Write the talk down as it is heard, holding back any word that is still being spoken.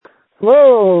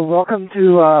Hello, welcome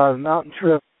to Mountain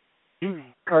Trip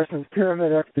Carstensz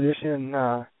Pyramid Expedition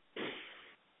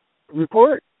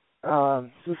report.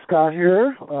 This is Scott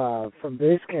here from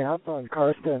base camp on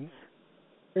Carstensz.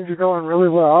 Things are going really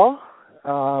well.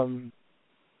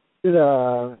 Did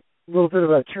a little bit of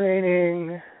a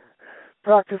training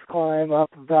practice climb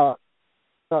up about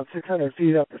 600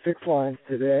 feet up the fixed lines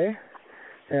today,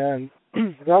 and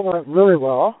that went really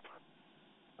well.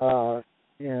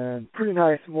 And pretty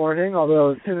nice morning,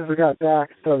 although as soon as we got back,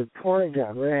 it started pouring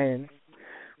down rain,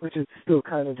 which it's still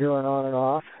kind of doing on and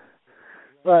off.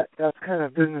 But that's kind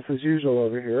of business as usual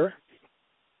over here.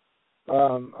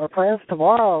 Our plans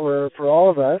tomorrow are for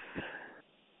all of us,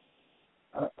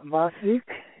 Masik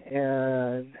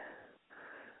and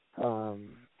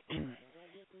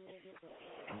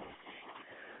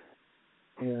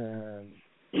and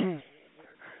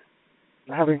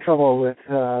having trouble with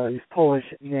these Polish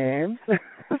names.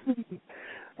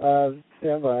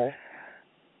 Stand by.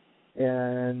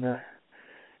 And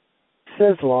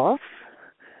Czesław.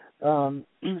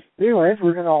 Anyways,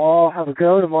 we're going to all have a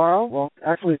go tomorrow. Well,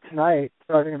 actually tonight,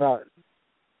 starting about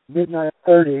midnight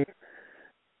 30,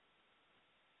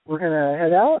 we're going to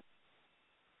head out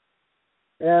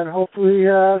and hopefully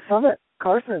summit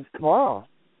Carstensz tomorrow.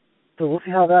 So we'll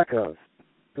see how that goes.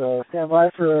 So stand by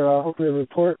for hopefully a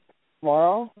report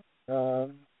tomorrow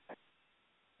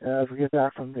as we get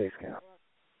back from base camp.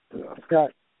 So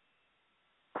Scott,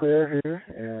 clear here,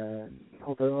 and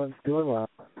hope everyone's doing well.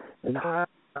 And